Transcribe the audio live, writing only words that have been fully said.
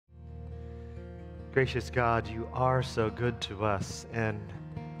Gracious God, you are so good to us, and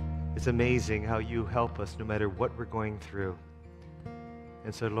it's amazing how you help us no matter what we're going through.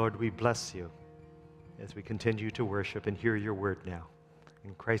 And so, Lord, we bless you as we continue to worship and hear your word now.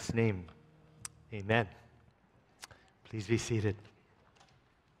 In Christ's name, amen. Please be seated.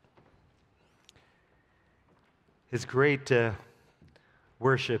 It's great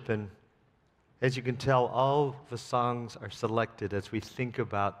worship, and as you can tell, all the songs are selected as we think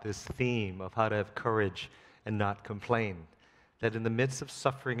about this theme of how to have courage and not complain. That in the midst of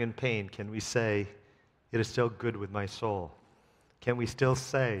suffering and pain, can we say, it is still good with my soul? Can we still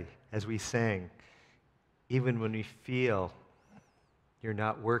say, as we sang, even when we feel you're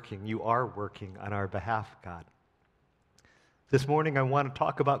not working, you are working on our behalf, God? This morning, I want to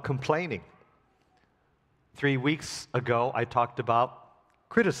talk about complaining. 3 weeks ago, I talked about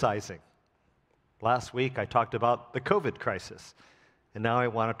criticizing. Last week, I talked about the COVID crisis, and now I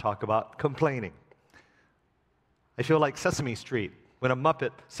want to talk about complaining. I feel like Sesame Street when a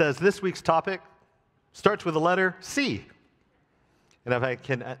Muppet says this week's topic starts with the letter C. And if I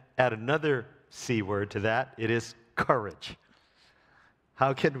can add another C word to that, it is courage.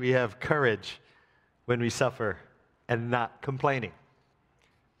 How can we have courage when we suffer and not complaining?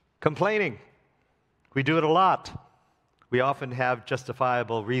 Complaining. We do it a lot. We often have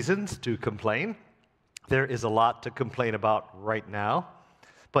justifiable reasons to complain. There is a lot to complain about right now.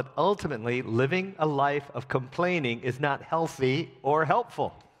 But ultimately, living a life of complaining is not healthy or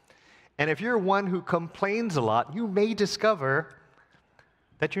helpful. And if you're one who complains a lot, you may discover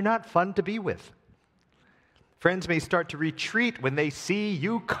that you're not fun to be with. Friends may start to retreat when they see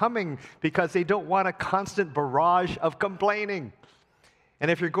you coming because they don't want a constant barrage of complaining. And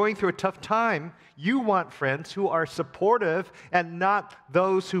if you're going through a tough time, you want friends who are supportive and not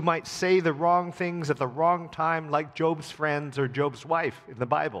those who might say the wrong things at the wrong time, like Job's friends or Job's wife in the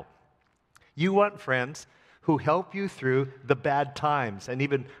Bible. You want friends who help you through the bad times and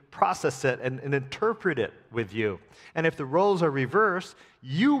even process it and interpret it with you. And if the roles are reversed,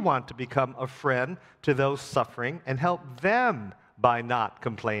 you want to become a friend to those suffering and help them by not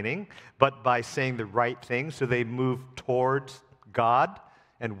complaining, but by saying the right things so they move towards God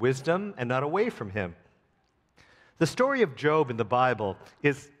and wisdom and not away from him. The story of Job in the Bible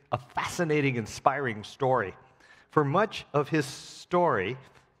is a fascinating, inspiring story. For much of his story,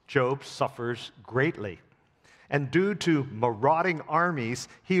 Job suffers greatly. And due to marauding armies,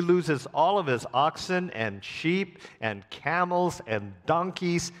 he loses all of his oxen and sheep and camels and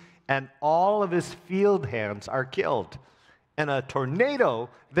donkeys, and all of his field hands are killed. And a tornado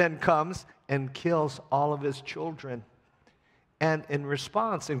then comes and kills all of his children. And in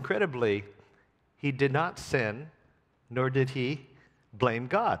response, incredibly, he did not sin, nor did he blame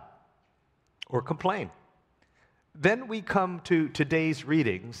God or complain. Then we come to today's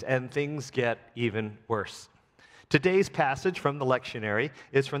readings, and things get even worse. Today's passage from the lectionary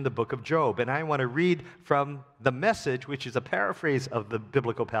is from the book of Job, and I want to read from the Message, which is a paraphrase of the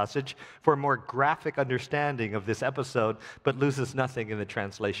biblical passage, for a more graphic understanding of this episode, but loses nothing in the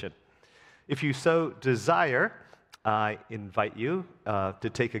translation. If you so desire, I invite you to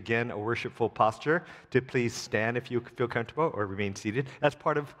take again a worshipful posture, to please stand if you feel comfortable or remain seated as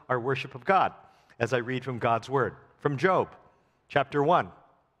part of our worship of God as I read from God's Word, from Job, chapter 1,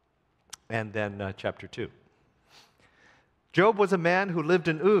 and then chapter 2. Job was a man who lived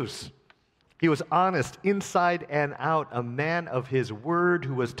in Uz. He was honest inside and out, a man of his word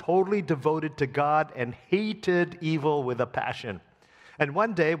who was totally devoted to God and hated evil with a passion. And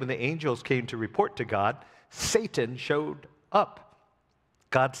one day when the angels came to report to God, Satan showed up.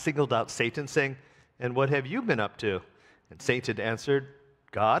 God singled out Satan, saying, "And what have you been up to?" And Satan answered,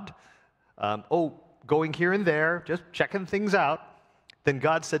 "God, going here and there, just checking things out." Then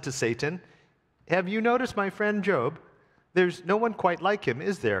God said to Satan, "Have you noticed my friend Job? There's no one quite like him,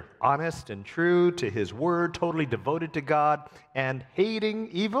 is there? Honest and true to his word, totally devoted to God, and hating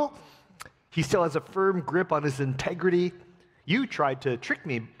evil. He still has a firm grip on his integrity. You tried to trick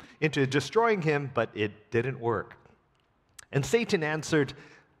me into destroying him, but it didn't work." And Satan answered,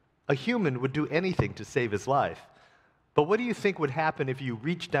 "A human would do anything to save his life. But what do you think would happen if you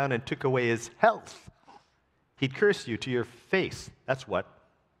reached down and took away his health? He'd curse you to your face, that's what."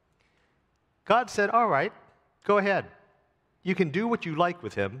 God said, "All right, go ahead. You can do what you like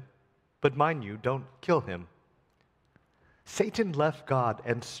with him, but mind you, don't kill him." Satan left God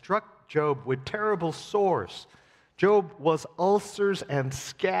and struck Job with terrible sores. Job was ulcers and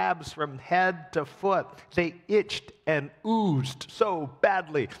scabs from head to foot. They itched and oozed so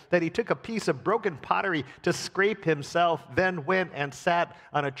badly that he took a piece of broken pottery to scrape himself, then went and sat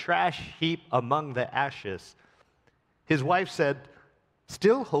on a trash heap among the ashes. His wife said,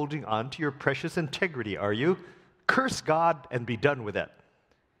 Still holding on to your precious integrity, are you? Curse God and be done with it."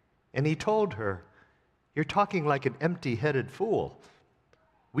 And he told her, "You're talking like an empty-headed fool.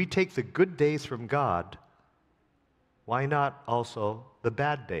 We take the good days from God. Why not also the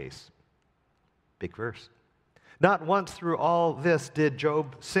bad days?" Big verse. Not once through all this did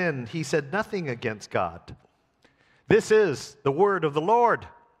Job sin. He said nothing against God. This is the word of the Lord.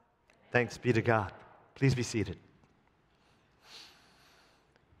 Thanks be to God. Please be seated.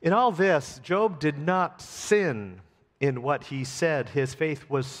 In all this, Job did not sin in what he said. His faith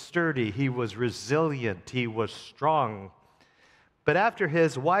was sturdy. He was resilient. He was strong. But after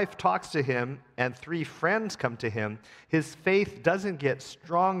his wife talks to him and 3 friends come to him, his faith doesn't get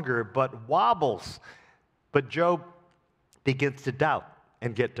stronger but wobbles. But Job begins to doubt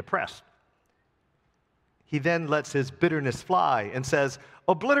and get depressed. He then lets his bitterness fly and says,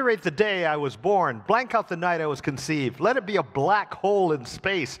 "Obliterate the day I was born, blank out the night I was conceived. Let it be a black hole in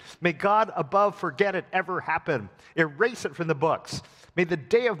space. May God above forget it ever happened. Erase it from the books. May the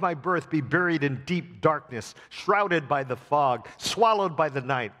day of my birth be buried in deep darkness, shrouded by the fog, swallowed by the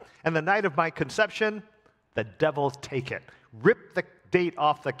night. And the night of my conception, the devil take it. Rip the date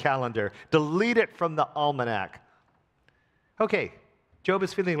off the calendar. Delete it from the almanac." Okay, Job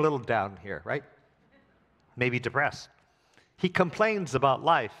is feeling a little down here, right? Maybe depressed. He complains about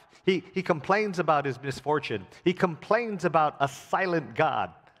life. He complains about his misfortune. He complains about a silent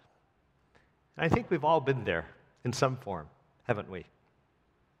God. And I think we've all been there in some form, haven't we?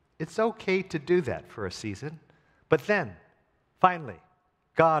 It's okay to do that for a season. But then, finally,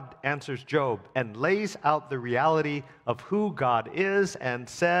 God answers Job and lays out the reality of who God is and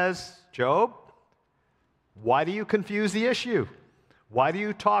says, "Job, why do you confuse the issue? Why do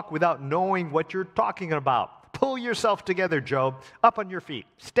you talk without knowing what you're talking about? Pull yourself together, Job. Up on your feet.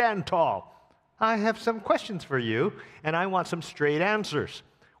 Stand tall. I have some questions for you, and I want some straight answers.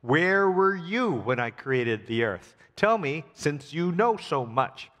 Where were you when I created the earth? Tell me, since you know so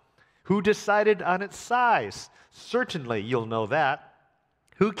much. Who decided on its size? Certainly you'll know that.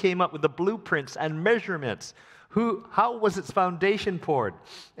 Who came up with the blueprints and measurements? How was its foundation poured?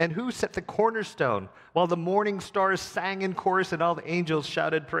 And who set the cornerstone while the morning stars sang in chorus and all the angels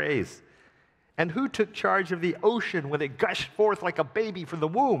shouted praise? And who took charge of the ocean when it gushed forth like a baby from the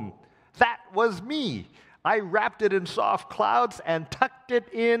womb? That was me. I wrapped it in soft clouds and tucked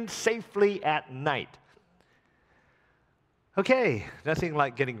it in safely at night." Okay, nothing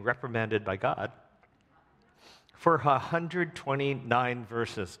like getting reprimanded by God. For 129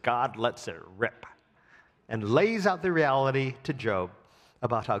 verses, God lets it rip and lays out the reality to Job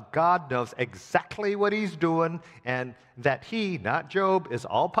about how God knows exactly what he's doing and that he, not Job, is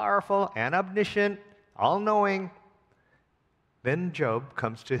all-powerful and omniscient, all-knowing. Then Job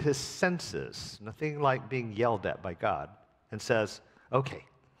comes to his senses, nothing like being yelled at by God, and says, "Okay,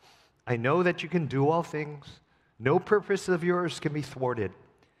 I know that you can do all things. No purpose of yours can be thwarted.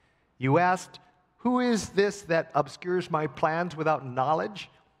 You asked, 'Who is this that obscures my plans without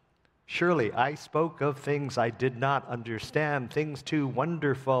knowledge?' Surely I spoke of things I did not understand, things too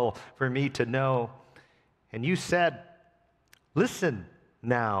wonderful for me to know. And you said, 'Listen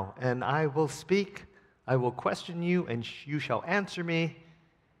now, and I will speak. I will question you, and you shall answer me.'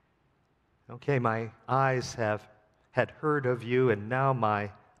 Okay, my eyes had heard of you, and now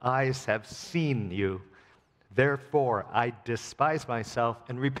my eyes have seen you. Therefore I despise myself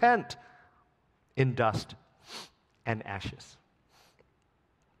and repent in dust and ashes."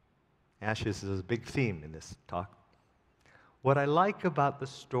 Ashes is a big theme in this talk. What I like about the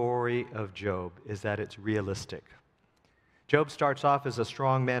story of Job is that it's realistic. Job starts off as a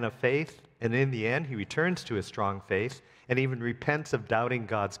strong man of faith, and in the end, he returns to his strong faith and even repents of doubting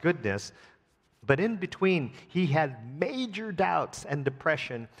God's goodness. But in between, he had major doubts and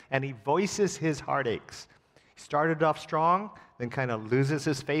depression, and he voices his heartaches. He started off strong, then kind of loses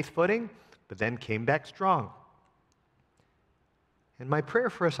his faith footing, but then came back strong. And my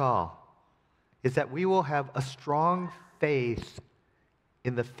prayer for us all is that we will have a strong faith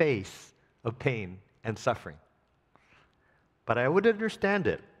in the face of pain and suffering. But I would understand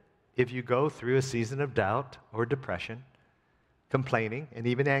it if you go through a season of doubt or depression, complaining, and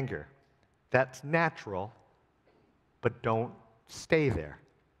even anger. That's natural, but don't stay there.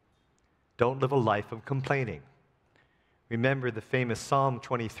 Don't live a life of complaining. Remember, the famous Psalm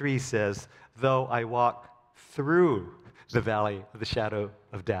 23 says, "Though I walk through the valley of the shadow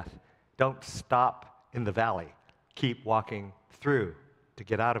of death." Don't stop in the valley. Keep walking through to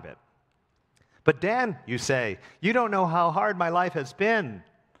get out of it. "But Dan," you say, "you don't know how hard my life has been."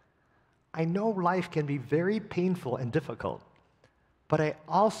 I know life can be very painful and difficult, but I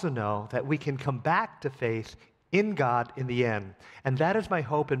also know that we can come back to faith in God in the end. And that is my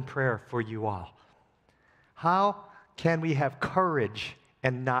hope and prayer for you all. How can we have courage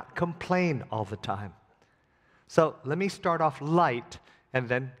and not complain all the time? So let me start off light and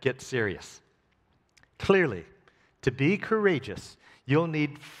then get serious. Clearly, to be courageous, you'll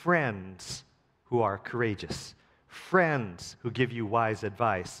need friends who are courageous, friends who give you wise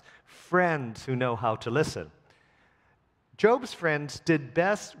advice, friends who know how to listen. Job's friends did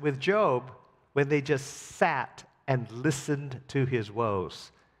best with Job when they just sat and listened to his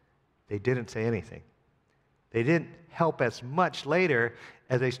woes. They didn't say anything. They didn't help as much later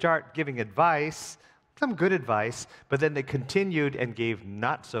as they start giving advice, some good advice, but then they continued and gave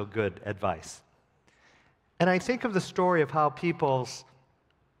not so good advice. And I think of the story of how people's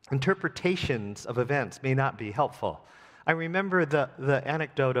interpretations of events may not be helpful. I remember the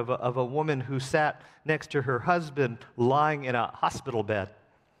anecdote of a woman who sat next to her husband lying in a hospital bed.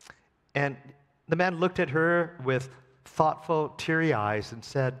 And the man looked at her with thoughtful, teary eyes and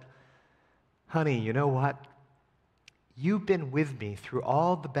said, "Honey, you know what? You've been with me through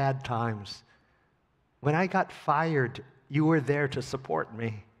all the bad times. When I got fired, you were there to support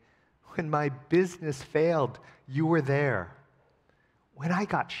me. When my business failed, you were there. When I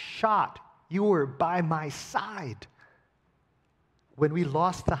got shot, you were by my side. When we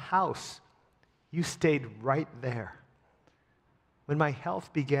lost the house, you stayed right there. When my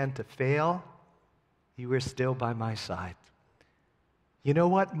health began to fail, you were still by my side. You know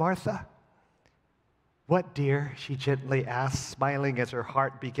what, Martha?" "What, dear?" she gently asked, smiling as her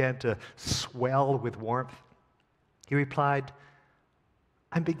heart began to swell with warmth. He replied,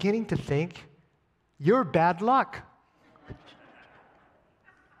 "I'm beginning to think you're bad luck."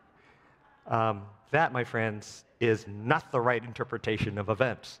 That, my friends, is not the right interpretation of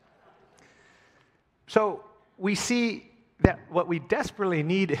events. So we see that what we desperately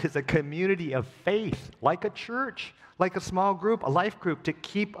need is a community of faith, like a church, like a small group, a life group, to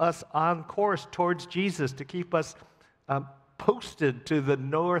keep us on course towards Jesus, to keep us posted to the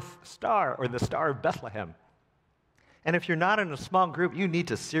North Star, or the Star of Bethlehem. And if you're not in a small group, you need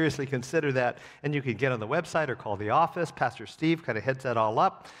to seriously consider that. And you can get on the website or call the office. Pastor Steve kind of heads that all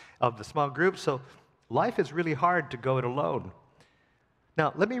up of the small group. So life is really hard to go it alone.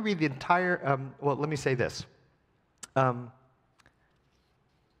 Now, let me read the entire, let me say this.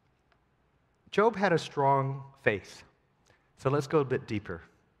 Job had a strong faith. So let's go a bit deeper.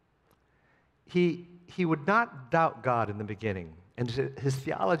 He would not doubt God in the beginning, and his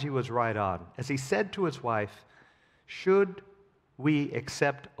theology was right on. As he said to his wife, "Should we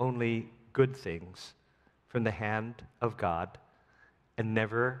accept only good things from the hand of God and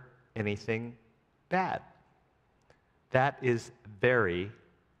never anything bad?" That is very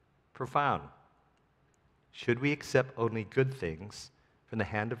profound. Should we accept only good things from the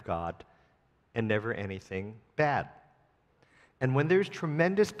hand of God and never anything bad? And when there's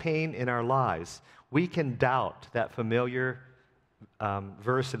tremendous pain in our lives, we can doubt that familiar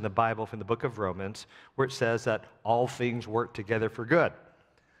verse in the Bible from the book of Romans, where it says that all things work together for good.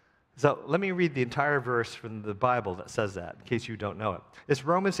 So let me read the entire verse from the Bible that says that, in case you don't know it. It's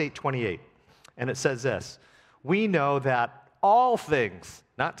Romans 8:28, and it says this: "We know that all things,"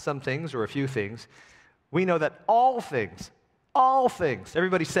 not some things or a few things, "we know that all things,"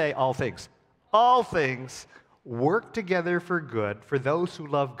 everybody say all things work together for good for those who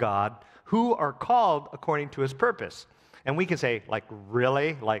love God, who are called according to his purpose. And we can say, like,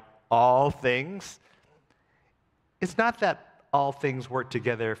 really? Like, all things? It's not that all things work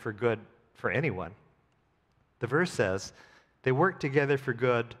together for good for anyone. The verse says they work together for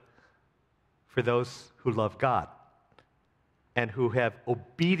good for those who love God and who have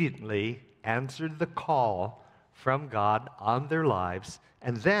obediently answered the call from God on their lives,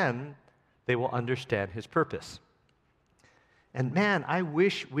 and then they will understand his purpose. And man, I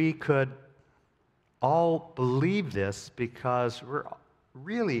wish we could all believe this, because we're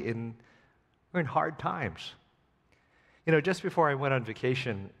really in hard times. You know, just before I went on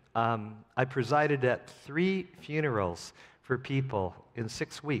vacation, I presided at 3 funerals for people in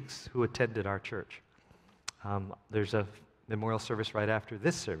 6 weeks who attended our church. There's a memorial service right after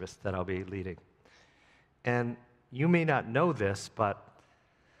this service that I'll be leading. And you may not know this, but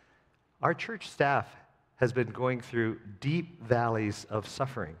our church staff has been going through deep valleys of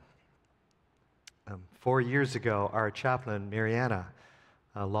suffering. 4 years ago, our chaplain, Mariana,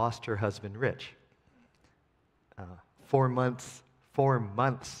 lost her husband, Rich. 4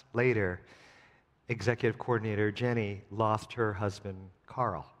 months later, executive coordinator Jenny lost her husband,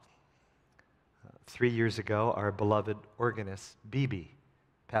 Carl. 3 years ago, our beloved organist, Bibi,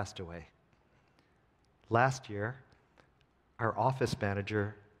 passed away. Last year, our office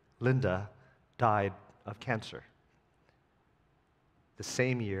manager, Linda, died of cancer. The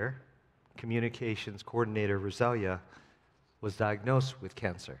same year, communications coordinator Roselia was diagnosed with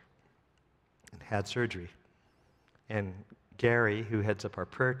cancer and had surgery. And Gary, who heads up our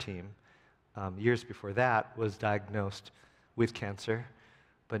prayer team, years before that, was diagnosed with cancer,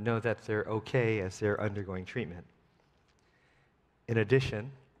 but know that they're okay as they're undergoing treatment. In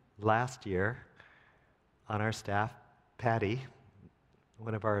addition, last year, on our staff, Patty,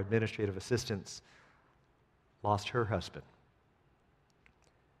 one of our administrative assistants, lost her husband.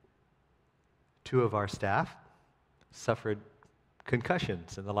 2 of our staff suffered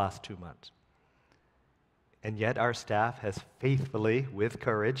concussions in the last 2 months. And yet our staff has faithfully, with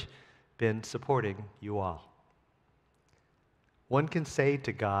courage, been supporting you all. One can say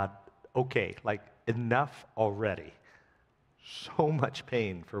to God, okay, like enough already. So much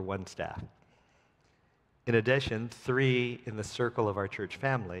pain for one staff. In addition, 3 in the circle of our church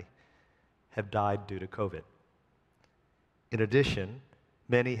family have died due to COVID. In addition,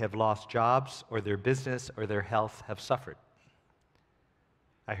 many have lost jobs, or their business or their health have suffered.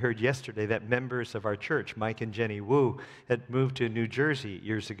 I heard yesterday that members of our church, Mike and Jenny Wu, had moved to New Jersey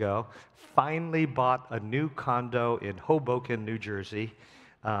years ago, finally bought a new condo in Hoboken, New Jersey,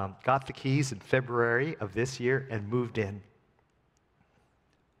 got the keys in February of this year, and moved in.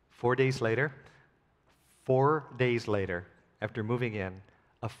 4 days later, after moving in,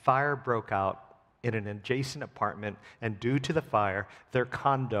 a fire broke out in an adjacent apartment, and due to the fire, their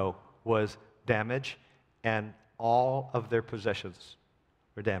condo was damaged, and all of their possessions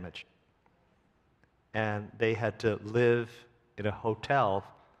were damaged. And they had to live in a hotel,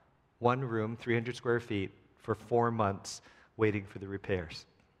 1 room, 300 square feet, for 4 months, waiting for the repairs.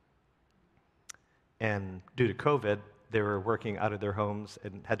 And due to COVID, they were working out of their homes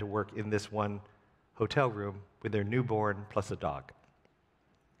and had to work in this one hotel room with their newborn plus a dog.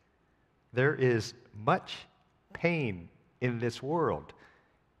 There is much pain in this world,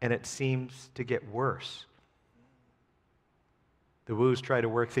 and it seems to get worse. The Woos try to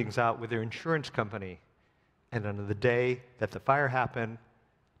work things out with their insurance company, and on the day that the fire happened,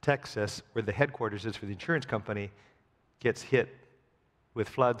 Texas, where the headquarters is for the insurance company, gets hit with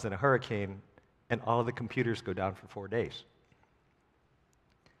floods and a hurricane, and all of the computers go down for 4 days.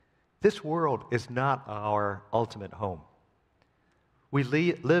 This world is not our ultimate home. We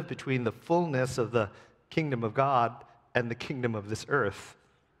live between the fullness of the kingdom of God and the kingdom of this earth,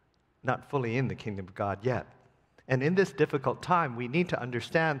 not fully in the kingdom of God yet. And in this difficult time, we need to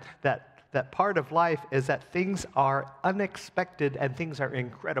understand that part of life is that things are unexpected and things are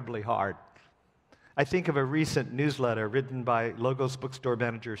incredibly hard. I think of a recent newsletter written by Logos bookstore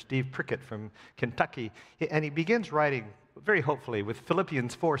manager Steve Prickett from Kentucky, and he begins writing very hopefully with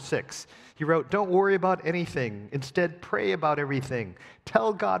Philippians 4:6. He wrote, "Don't worry about anything. Instead, pray about everything.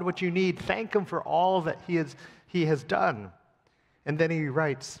 Tell God what you need. Thank Him for all that He has done." And then he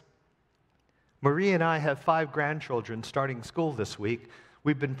writes, "Marie and I have 5 grandchildren starting school this week.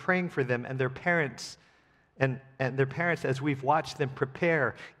 We've been praying for them and their parents as we've watched them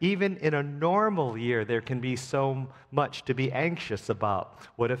prepare. Even in a normal year, there can be so much to be anxious about.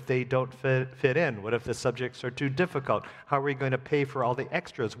 What if they don't fit in? What if the subjects are too difficult? How are we going to pay for all the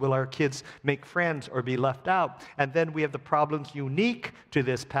extras? Will our kids make friends or be left out? And then we have the problems unique to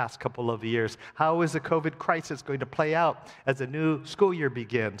this past couple of years. How is the COVID crisis going to play out as the new school year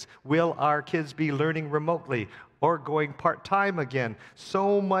begins? Will our kids be learning remotely or going part-time again?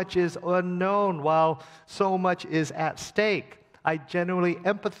 So much is unknown while so much is at stake. I genuinely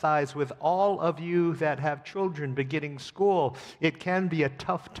empathize with all of you that have children beginning school. It can be a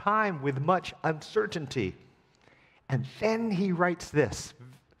tough time with much uncertainty." And then he writes this,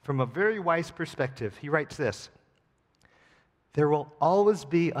 from a very wise perspective. He writes this, "There will always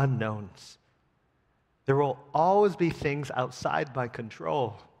be unknowns. There will always be things outside my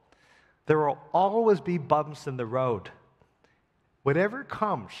control. There will always be bumps in the road. Whatever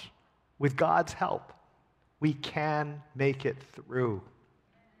comes, with God's help, we can make it through."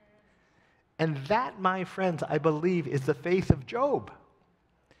 And that, my friends, I believe, is the faith of Job.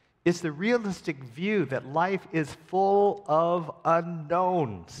 It's the realistic view that life is full of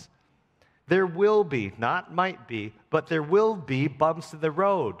unknowns. There will be, not might be, but there will be bumps in the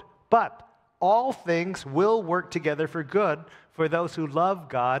road. But all things will work together for good for those who love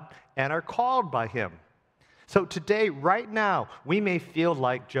God and are called by Him. So today, right now, we may feel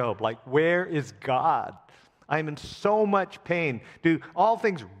like Job, like, where is God? I'm in so much pain. Do all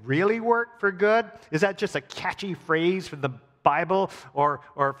things really work for good? Is that just a catchy phrase from the Bible or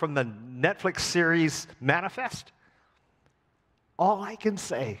from the Netflix series Manifest? All I can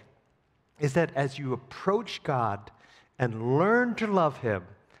say is that as you approach God and learn to love Him,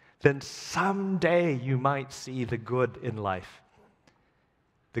 then someday you might see the good in life.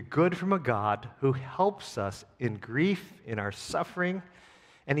 The good from a God who helps us in grief, in our suffering,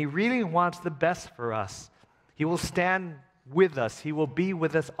 and He really wants the best for us. He will stand with us. He will be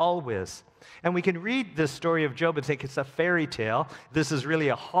with us always. And we can read this story of Job and think it's a fairy tale. This is really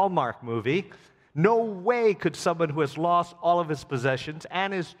a Hallmark movie. No way could someone who has lost all of his possessions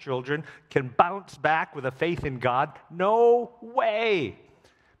and his children can bounce back with a faith in God. No way.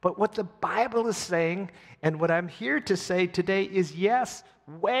 But what the Bible is saying, and what I'm here to say today is yes,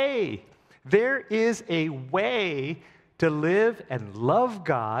 way. There is a way to live and love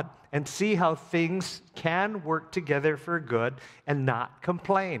God and see how things can work together for good and not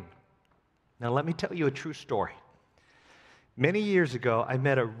complain. Now, let me tell you a true story. Many years ago, I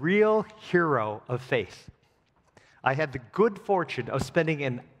met a real hero of faith. I had the good fortune of spending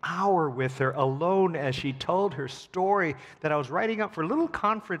an hour with her alone as she told her story that I was writing up for a little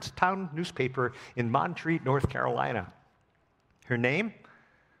conference town newspaper in Montreat, North Carolina. Her name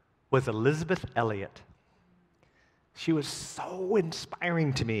was Elizabeth Elliot. She was so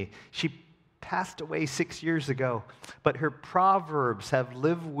inspiring to me. She passed away 6 years ago, but her proverbs have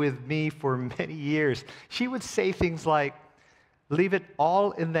lived with me for many years. She would say things like, "Leave it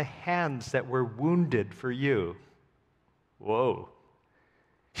all in the hands that were wounded for you." Whoa.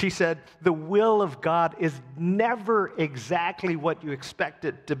 She said, "The will of God is never exactly what you expect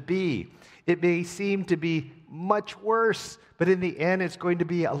it to be. It may seem to be much worse, but in the end, it's going to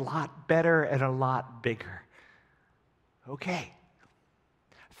be a lot better and a lot bigger." Okay.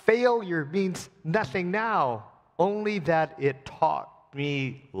 Failure means nothing now, only that it taught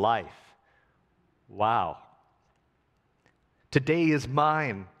me life. Wow. Today is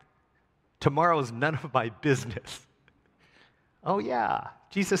mine. Tomorrow is none of my business. Oh yeah,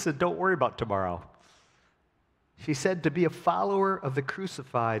 Jesus said, don't worry about tomorrow. She said to be a follower of the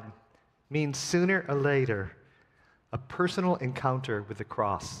crucified means sooner or later a personal encounter with the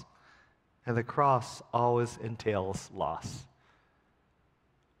cross. And the cross always entails loss.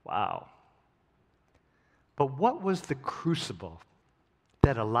 Wow. But what was the crucible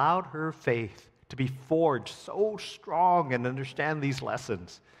that allowed her faith to be forged so strong and understand these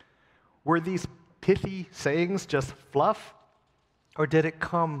lessons? Were these pithy sayings just fluff? Or did it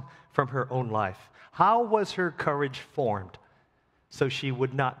come from her own life? How was her courage formed so she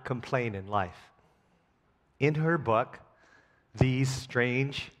would not complain in life? In her book, These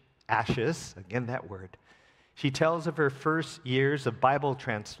Strange Ashes, again that word, she tells of her first years of Bible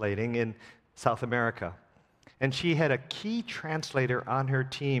translating in South America. And she had a key translator on her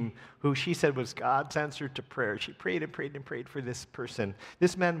team who she said was God's answer to prayer. She prayed and prayed and prayed for this person.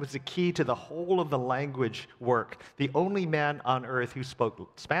 This man was the key to the whole of the language work, the only man on earth who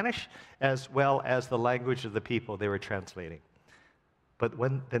spoke Spanish as well as the language of the people they were translating. But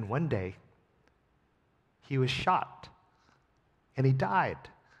then one day, he was shot and he died.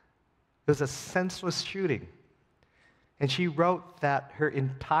 It was a senseless shooting. And she wrote that her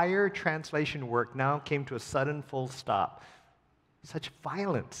entire translation work now came to a sudden full stop. Such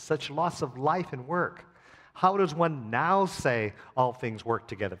violence, such loss of life and work. How does one now say all things work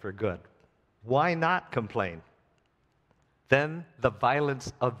together for good? Why not complain? Then the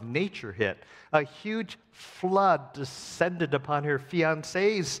violence of nature hit. A huge flood descended upon her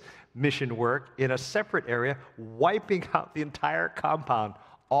fiancé's mission work in a separate area, wiping out the entire compound,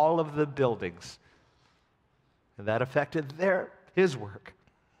 all of the buildings. And that affected his work.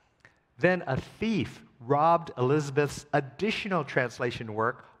 Then a thief robbed Elizabeth's additional translation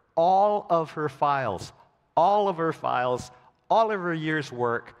work, all of her files, all of her year's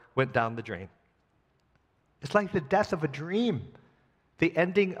work went down the drain. It's like the death of a dream, the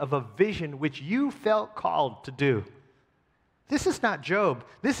ending of a vision which you felt called to do. This is not Job.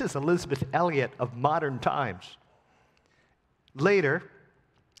 This is Elizabeth Elliot of modern times. Later,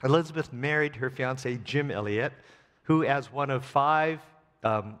 Elizabeth married her fiancé, Jim Elliot, who, as one of 5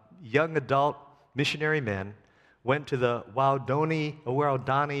 young adult missionary men, went to the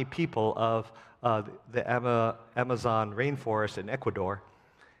Waodani people of the Amazon rainforest in Ecuador,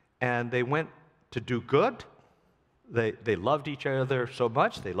 and they went to do good. They loved each other so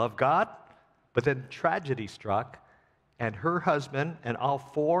much, they loved God, but then tragedy struck, and her husband and all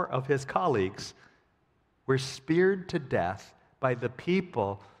 4 of his colleagues were speared to death by the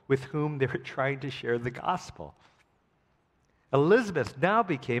people with whom they were trying to share the gospel. Elizabeth now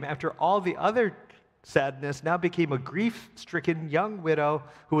became, after all the other sadness, now became a grief-stricken young widow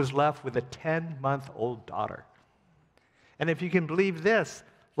who was left with a 10-month-old daughter. And if you can believe this,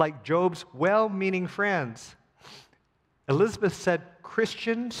 like Job's well-meaning friends, Elizabeth said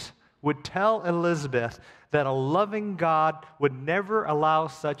Christians would tell Elizabeth that a loving God would never allow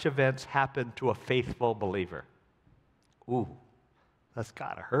such events happen to a faithful believer. Ooh, that's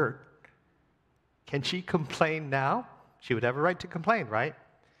gotta hurt. Can she complain now? She would have a right to complain, right?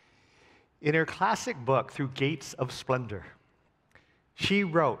 In her classic book, Through Gates of Splendor, she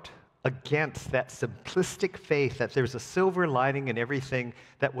wrote against that simplistic faith that there's a silver lining in everything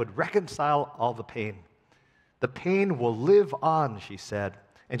that would reconcile all the pain. The pain will live on, she said.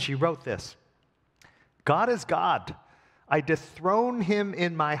 And she wrote this: God is God. I dethrone him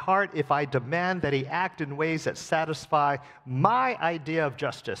in my heart if I demand that he act in ways that satisfy my idea of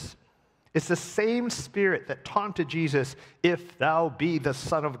justice. It's the same spirit that taunted Jesus, if thou be the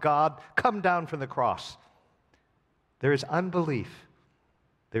Son of God, come down from the cross. There is unbelief,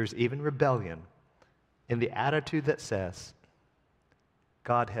 there's even rebellion in the attitude that says,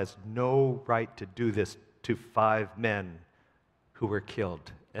 God has no right to do this to 5 men who were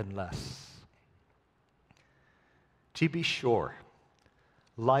killed unless. To be sure,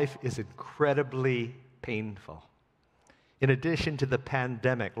 life is incredibly painful. In addition to the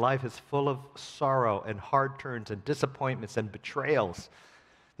pandemic, life is full of sorrow and hard turns and disappointments and betrayals.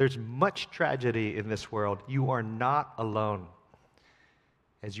 There's much tragedy in this world. You are not alone.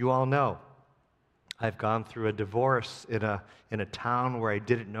 As you all know, I've gone through a divorce in a town where I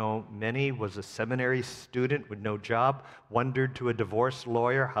didn't know many, was a seminary student with no job, wondered to a divorce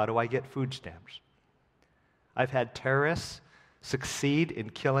lawyer, how do I get food stamps? I've had terrorists succeed in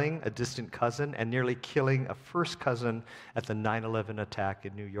killing a distant cousin and nearly killing a first cousin at the 9/11 attack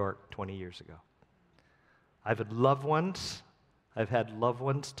in New York 20 years ago. I've had loved ones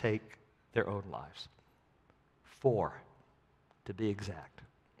take their own lives. 4, to be exact.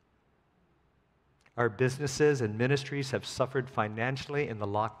 Our businesses and ministries have suffered financially in the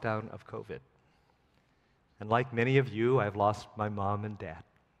lockdown of COVID. And like many of you, I've lost my mom and dad.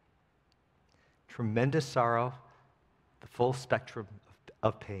 Tremendous sorrow, the full spectrum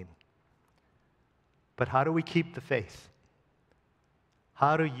of pain. But how do we keep the faith?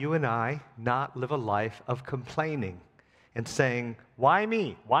 How do you and I not live a life of complaining and saying, why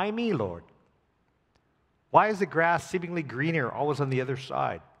me? Why me, Lord? Why is the grass seemingly greener always on the other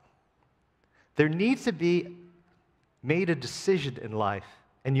side? There needs to be made a decision in life,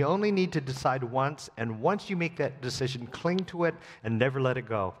 and you only need to decide once, and once you make that decision, cling to it and never let it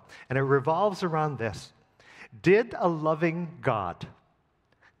go. And it revolves around this. Did a loving God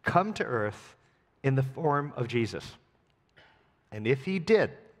come to earth in the form of Jesus? And if he did,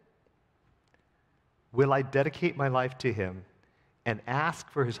 will I dedicate my life to him and ask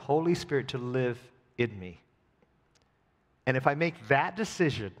for his Holy Spirit to live in me? And if I make that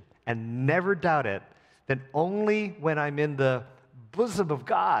decision and never doubt it, then only when I'm in the bosom of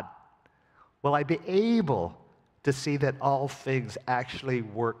God will I be able to see that all things actually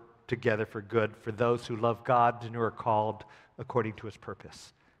work together for good for those who love God and who are called according to his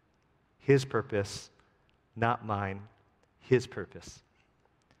purpose. His purpose, not mine, his purpose.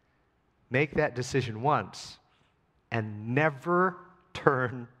 Make that decision once and never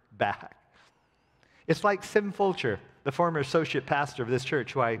turn back. It's like Sim Fulcher, the former associate pastor of this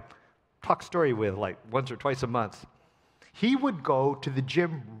church, who I talk story with like once or twice a month. He would go to the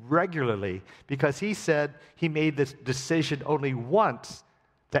gym regularly because he said he made this decision only once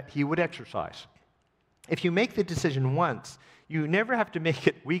that he would exercise. If you make the decision once, you never have to make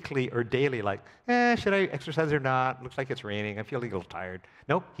it weekly or daily, like, should I exercise or not? Looks like it's raining. I'm feeling a little tired.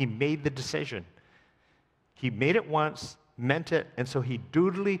 Nope, he made the decision. He made it once, meant it, and so he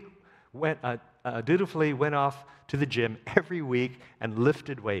dutifully went off to the gym every week and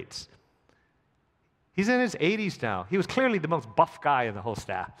lifted weights. He's in his 80s now. He was clearly the most buff guy in the whole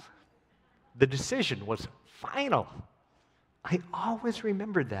staff. The decision was final. I always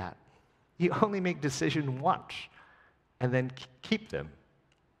remembered that. You only make decisions once and then keep them.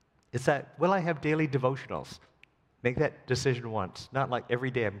 It's that, will I have daily devotionals? Make that decision once, not like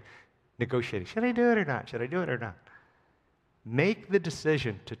every day I'm negotiating. Should I do it or not? Should I do it or not? Make the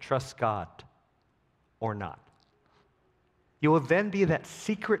decision to trust God or not. You will then be in that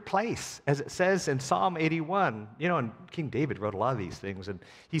secret place, as it says in Psalm 81. You know, and King David wrote a lot of these things, and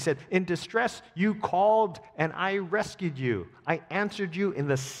he said, in distress you called, and I rescued you. I answered you in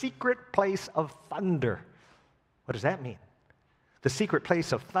the secret place of thunder. What does that mean? The secret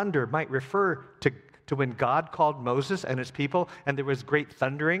place of thunder might refer to when God called Moses and his people, and there was great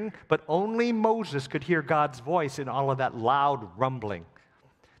thundering, but only Moses could hear God's voice in all of that loud rumbling.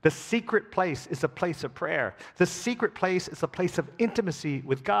 The secret place is a place of prayer. The secret place is a place of intimacy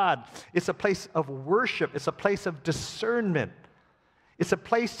with God. It's a place of worship. It's a place of discernment. It's a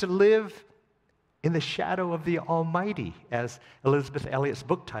place to live in the shadow of the Almighty, as Elizabeth Elliot's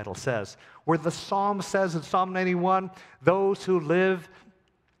book title says, where the Psalm says in Psalm 91, those who live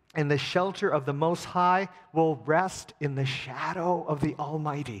in the shelter of the Most High will rest in the shadow of the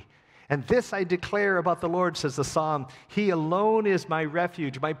Almighty. And this I declare about the Lord, says the Psalm. He alone is my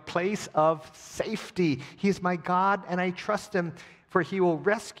refuge, my place of safety. He is my God, and I trust him, for he will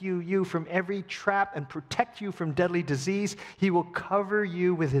rescue you from every trap and protect you from deadly disease. He will cover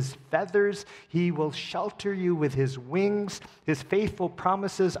you with his feathers. He will shelter you with his wings. His faithful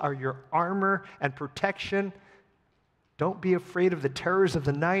promises are your armor and protection. Don't be afraid of the terrors of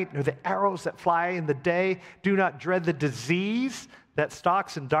the night, nor the arrows that fly in the day. Do not dread the disease that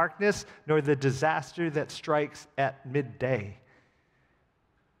stalks in darkness, nor the disaster that strikes at midday.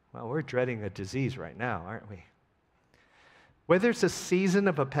 Well, we're dreading a disease right now, aren't we? Whether it's a season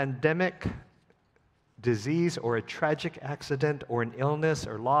of a pandemic, disease, or a tragic accident, or an illness,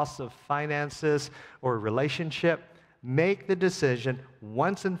 or loss of finances, or a relationship, make the decision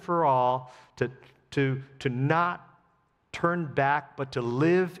once and for all to not turn back, but to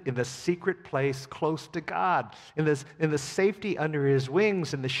live in the secret place close to God, in the safety under his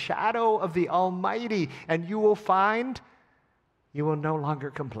wings, in the shadow of the Almighty, and you will find you will no longer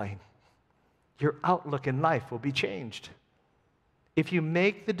complain. Your outlook in life will be changed. If you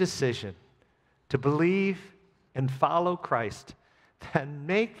make the decision to believe and follow Christ, then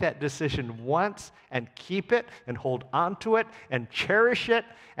make that decision once and keep it and hold on to it and cherish it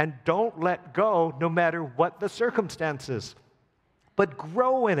and don't let go no matter what the circumstances. But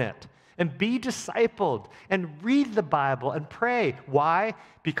grow in it and be discipled and read the Bible and pray. Why?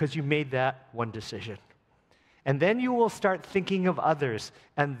 Because you made that one decision. And then you will start thinking of others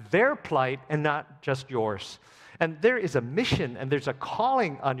and their plight and not just yours. And there is a mission and there's a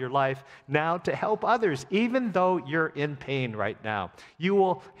calling on your life now to help others, even though you're in pain right now. You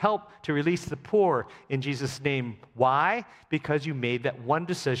will help to release the poor in Jesus' name. Why? Because you made that one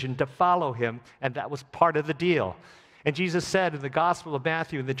decision to follow him, and that was part of the deal. And Jesus said in the Gospel of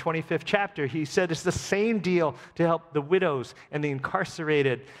Matthew, in the 25th chapter, he said it's the same deal to help the widows and the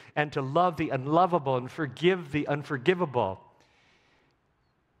incarcerated and to love the unlovable and forgive the unforgivable.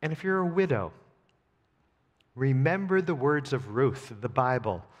 And if you're a widow, remember the words of Ruth in the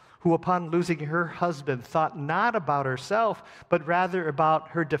Bible, who upon losing her husband thought not about herself, but rather about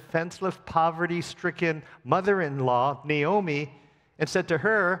her defenseless, poverty-stricken mother-in-law, Naomi, and said to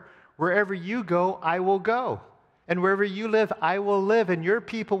her, wherever you go, I will go. And wherever you live, I will live, and your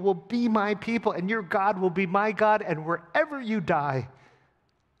people will be my people, and your God will be my God, and wherever you die,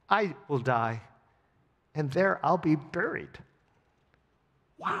 I will die, and there I'll be buried.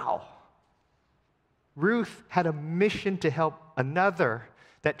 Wow. Ruth had a mission to help another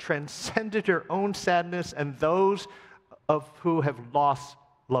that transcended her own sadness and those of who have lost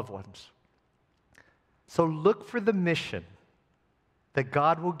loved ones. So look for the mission that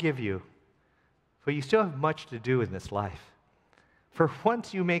God will give you, for you still have much to do in this life. For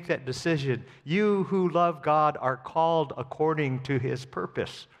once you make that decision, you who love God are called according to his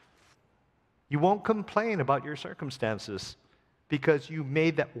purpose. You won't complain about your circumstances because you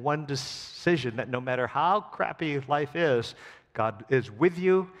made that one decision that no matter how crappy life is, God is with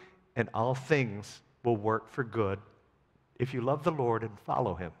you and all things will work for good if you love the Lord and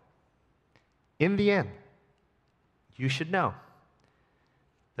follow him. In the end, you should know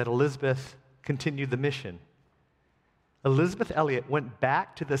that Elizabeth continued the mission. Elizabeth Elliot went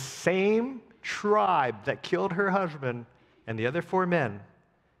back to the same tribe that killed her husband and the other 4 men,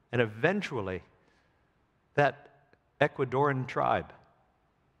 and eventually that Ecuadorian tribe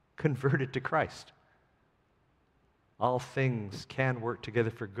converted to Christ. All things can work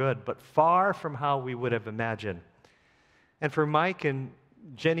together for good, but far from how we would have imagined. And for Mike and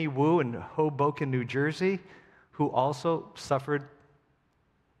Jenny Wu in Hoboken, New Jersey, who also suffered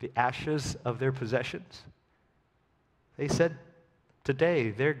the ashes of their possessions, they said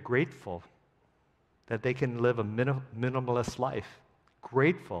today they're grateful that they can live a minimalist life,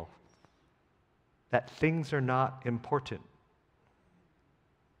 grateful that things are not important,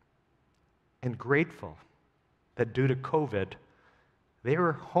 and grateful that due to COVID, they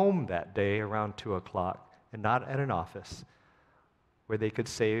were home that day around 2 o'clock and not at an office where they could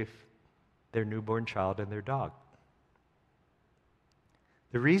save their newborn child and their dog.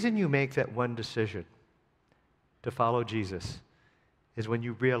 The reason you make that one decision to follow Jesus is when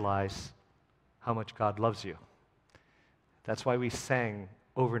you realize how much God loves you. That's why we sang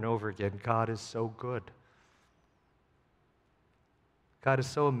over and over again, God is so good. God is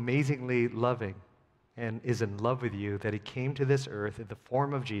so amazingly loving and is in love with you that he came to this earth in the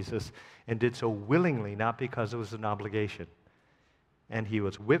form of Jesus and did so willingly, not because it was an obligation. and he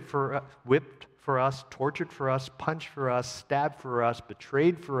was whipped for us, tortured for us, punched for us, stabbed for us,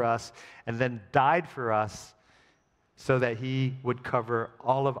 betrayed for us, and then died for us so that he would cover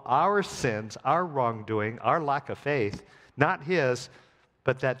all of our sins, our wrongdoing, our lack of faith, not his,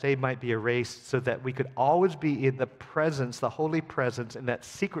 but that they might be erased so that we could always be in the presence, the holy presence, in that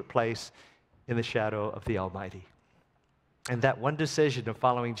secret place in the shadow of the Almighty. And that one decision of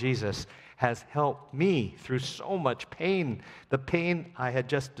following Jesus has helped me through so much pain, the pain I had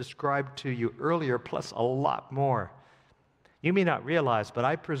just described to you earlier, plus a lot more. You may not realize, but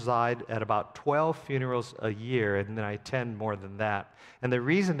I preside at about 12 funerals a year, and then I attend more than that. And the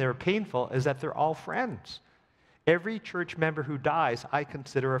reason they're painful is that they're all friends. Every church member who dies, I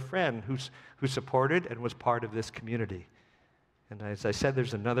consider a friend who supported and was part of this community. And as I said,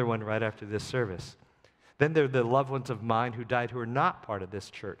 there's another one right after this service. Then there are the loved ones of mine who died who are not part of this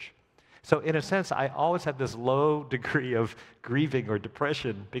church. So in a sense, I always have this low degree of grieving or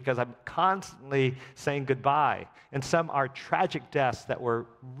depression because I'm constantly saying goodbye. And some are tragic deaths that were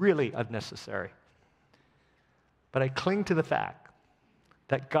really unnecessary. But I cling to the fact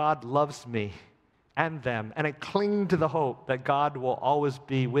that God loves me and them, and I cling to the hope that God will always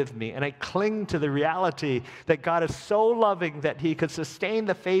be with me, and I cling to the reality that God is so loving that he could sustain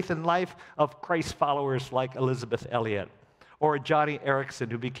the faith and life of Christ followers like Elizabeth Elliot, or a Johnny Erickson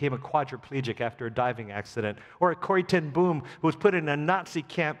who became a quadriplegic after a diving accident, or a Corrie ten Boom who was put in a Nazi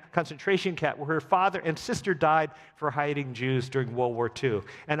camp, concentration camp, where her father and sister died for hiding Jews during World War II.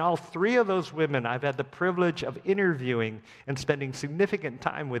 And all three of those women, I've had the privilege of interviewing and spending significant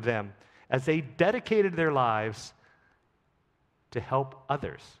time with them as they dedicated their lives to help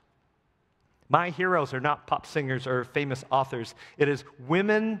others. My heroes are not pop singers or famous authors. It is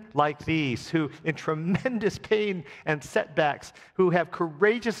women like these who, in tremendous pain and setbacks, who have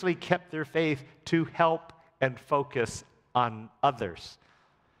courageously kept their faith to help and focus on others.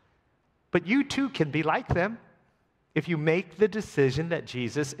 But you too can be like them if you make the decision that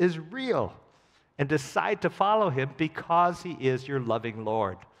Jesus is real and decide to follow him because he is your loving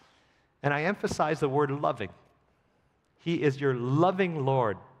Lord. And I emphasize the word loving. He is your loving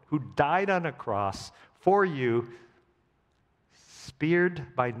Lord who died on a cross for you,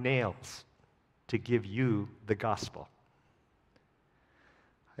 speared by nails to give you the gospel.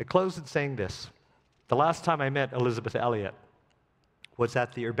 I close in saying this. The last time I met Elizabeth Elliot was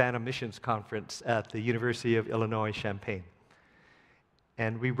at the Urbana Missions Conference at the University of Illinois, Champaign.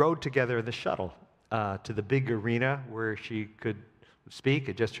 And we rode together in the shuttle to the big arena where she could speak.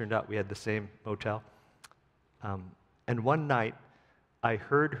 It just turned out we had the same motel. And one night, I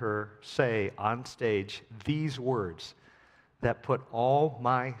heard her say on stage these words that put all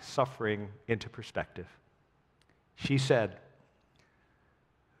my suffering into perspective. She said,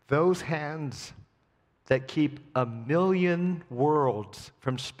 "Those hands that keep 1,000,000 worlds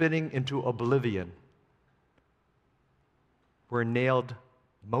from spinning into oblivion were nailed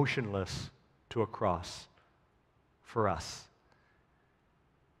motionless to a cross for us."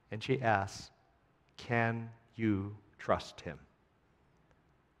 And she asks, "Can you trust him?"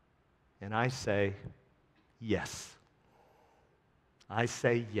 And I say, yes. I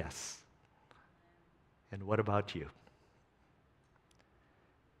say yes. And what about you?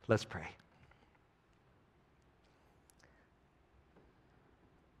 Let's pray.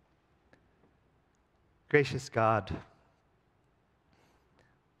 Gracious God,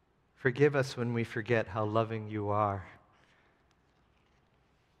 forgive us when we forget how loving you are.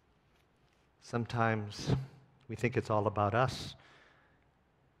 Sometimes we think it's all about us,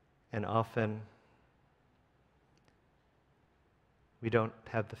 and often we don't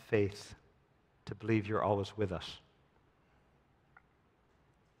have the faith to believe you're always with us.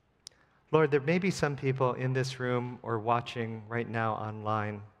 Lord, there may be some people in this room or watching right now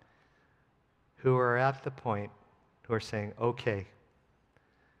online who are at the point who are saying, okay,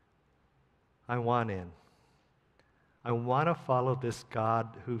 I want in. I want to follow this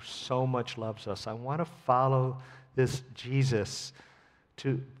God who so much loves us. I want to follow this Jesus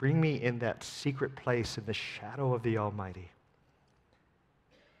to bring me in that secret place in the shadow of the Almighty.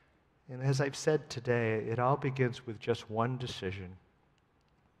 And as I've said today, it all begins with just one decision,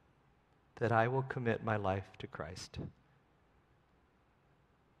 that I will commit my life to Christ.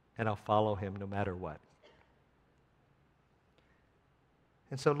 And I'll follow him no matter what.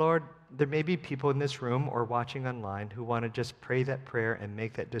 And so, Lord, there may be people in this room or watching online who want to just pray that prayer and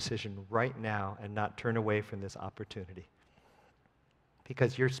make that decision right now and not turn away from this opportunity.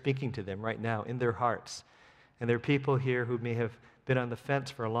 Because you're speaking to them right now in their hearts. And there are people here who may have been on the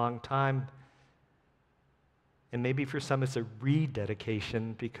fence for a long time. And maybe for some it's a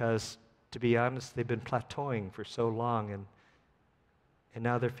rededication because, to be honest, they've been plateauing for so long. And And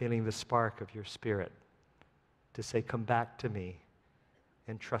now they're feeling the spark of your Spirit to say, come back to me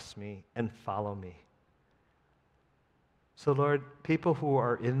and trust me and follow me. So Lord, people who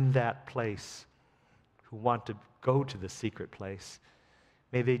are in that place, who want to go to the secret place,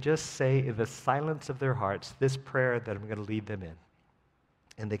 may they just say in the silence of their hearts this prayer that I'm going to lead them in.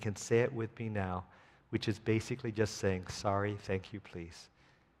 And they can say it with me now, which is basically just saying, sorry, thank you, please.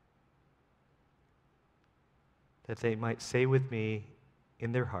 That they might say with me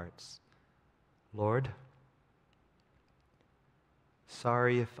in their hearts, Lord,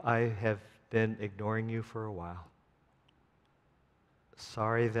 sorry if I have been ignoring you for a while.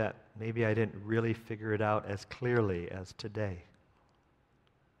 Sorry that maybe I didn't really figure it out as clearly as today.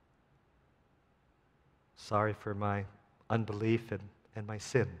 Sorry for my unbelief and my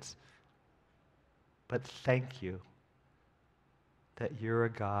sins. But thank you that you're a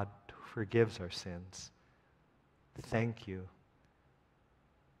God who forgives our sins. Thank you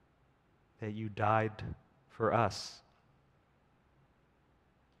that you died for us.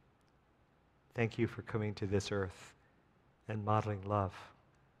 Thank you for coming to this earth and modeling love.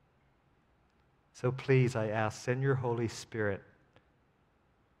 So please, I ask, send your Holy Spirit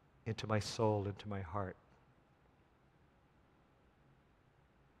into my soul, into my heart.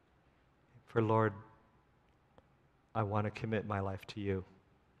 For Lord, I want to commit my life to you.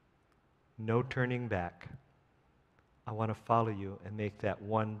 No turning back. I want to follow you and make that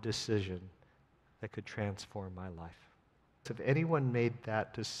one decision that could transform my life. If anyone made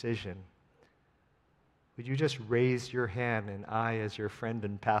that decision, would you just raise your hand, and I, as your friend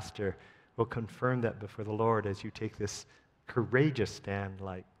and pastor, will confirm that before the Lord as you take this courageous stand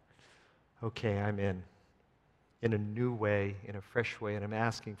like, okay, I'm in a new way, in a fresh way, and I'm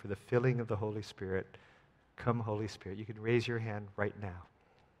asking for the filling of the Holy Spirit. Come, Holy Spirit. You can raise your hand right now.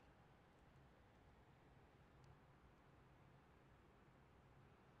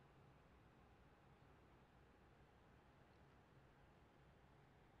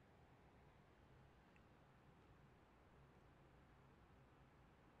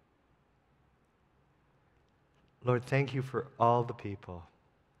 Lord, thank you for all the people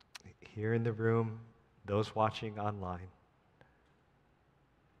here in the room, those watching online.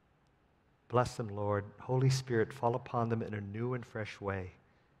 Bless them, Lord. Holy Spirit, fall upon them in a new and fresh way.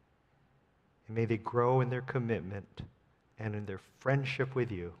 And may they grow in their commitment and in their friendship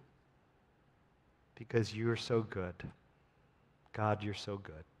with you, because you are so good. God, you're so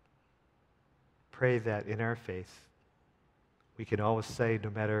good. Pray that in our faith, we can always say, no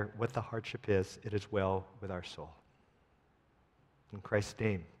matter what the hardship is, it is well with our soul. In Christ's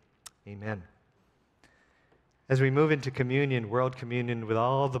name, amen. As we move into communion, world communion with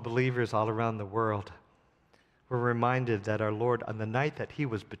all the believers all around the world, we're reminded that our Lord, on the night that he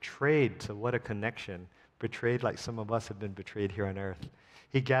was betrayed, so what a connection, betrayed like some of us have been betrayed here on earth,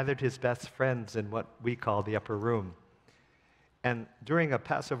 he gathered his best friends in what we call the upper room. And during a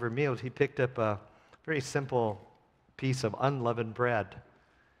Passover meal, he picked up a very simple piece of unleavened bread.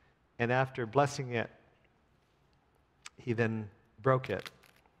 And after blessing it, he then broke it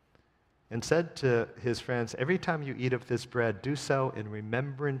and said to his friends, every time you eat of this bread, do so in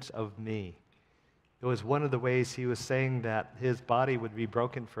remembrance of me. It was one of the ways he was saying that his body would be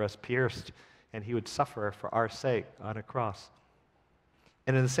broken for us, pierced, and he would suffer for our sake on a cross.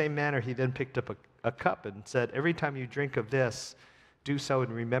 And in the same manner, he then picked up a cup and said, every time you drink of this, do so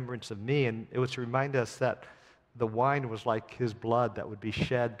in remembrance of me. And it was to remind us that the wine was like his blood that would be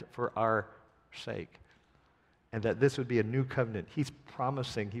shed for our sake, and that this would be a new covenant. He's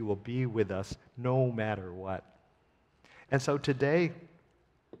promising he will be with us no matter what. And so today,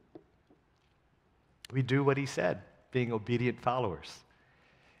 we do what he said, being obedient followers.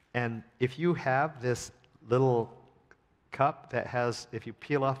 And if you have this little cup that has, if you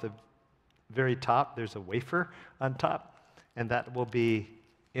peel off the very top, there's a wafer on top, and that will be,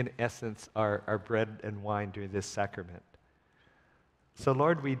 in essence, our bread and wine during this sacrament. So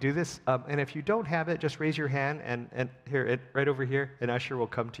Lord, we do this, and if you don't have it, just raise your hand, and here, right over here, an usher will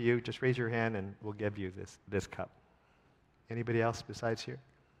come to you. Just raise your hand, and we'll give you this cup. Anybody else besides here?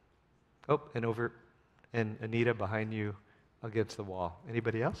 Oh, and over, and Anita behind you against the wall.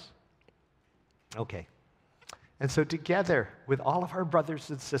 Anybody else? Okay. And so together, with all of our brothers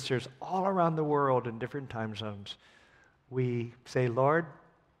and sisters all around the world in different time zones, we say, Lord,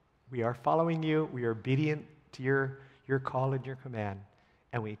 we are following you. We are obedient to your call and your command.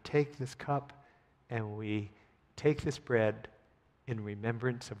 And we take this cup and we take this bread in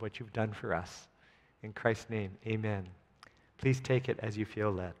remembrance of what you've done for us. In Christ's name, amen. Please take it as you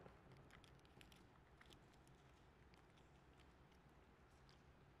feel led.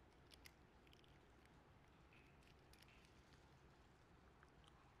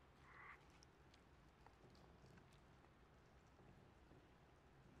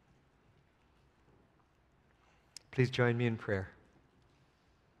 Please join me in prayer.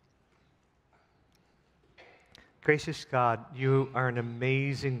 Gracious God, you are an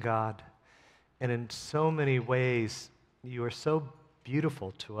amazing God, and in so many ways, you are so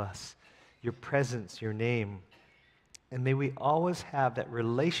beautiful to us, your presence, your name. And may we always have that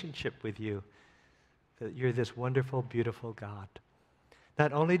relationship with you, that you're this wonderful, beautiful God.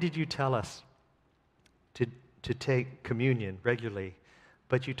 Not only did you tell us to take communion regularly,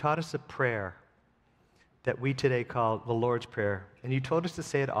 but you taught us a prayer that we today call the Lord's Prayer, and you told us to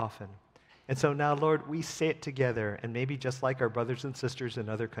say it often. And so now, Lord, we say it together, and maybe just like our brothers and sisters in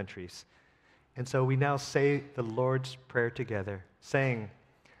other countries. And so we now say the Lord's Prayer together, saying,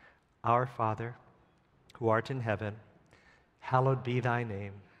 Our Father, who art in heaven, hallowed be thy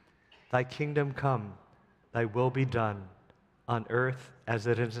name. Thy kingdom come, thy will be done, on earth as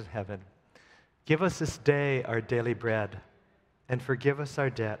it is in heaven. Give us this day our daily bread, and forgive us our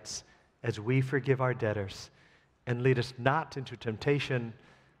debts as we forgive our debtors. And lead us not into temptation,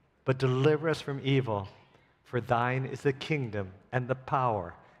 but deliver us from evil. For thine is the kingdom and the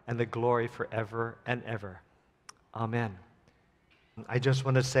power and the glory forever and ever. Amen. I just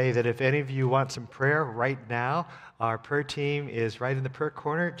want to say that if any of you want some prayer right now, our prayer team is right in the prayer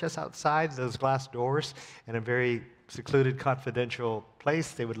corner, just outside those glass doors, in a very secluded, confidential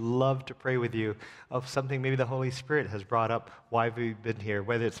place. They would love to pray with you of something maybe the Holy Spirit has brought up why we've been here,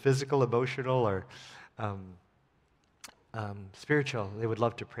 whether it's physical, emotional, or spiritual. They would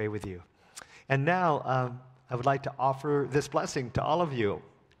love to pray with you. And now I would like to offer this blessing to all of you.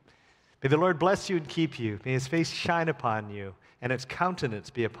 May the Lord bless you and keep you. May his face shine upon you and its countenance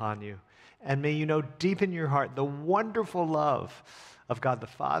be upon you. And may you know deep in your heart the wonderful love of God the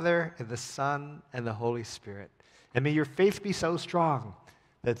Father and the Son and the Holy Spirit. And may your faith be so strong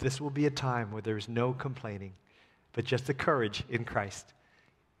that this will be a time where there is no complaining, but just the courage in Christ.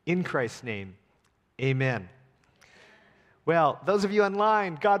 In Christ's name, amen. Well, those of you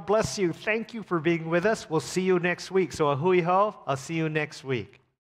online, God bless you. Thank you for being with us. We'll see you next week. So a hui ho, I'll see you next week.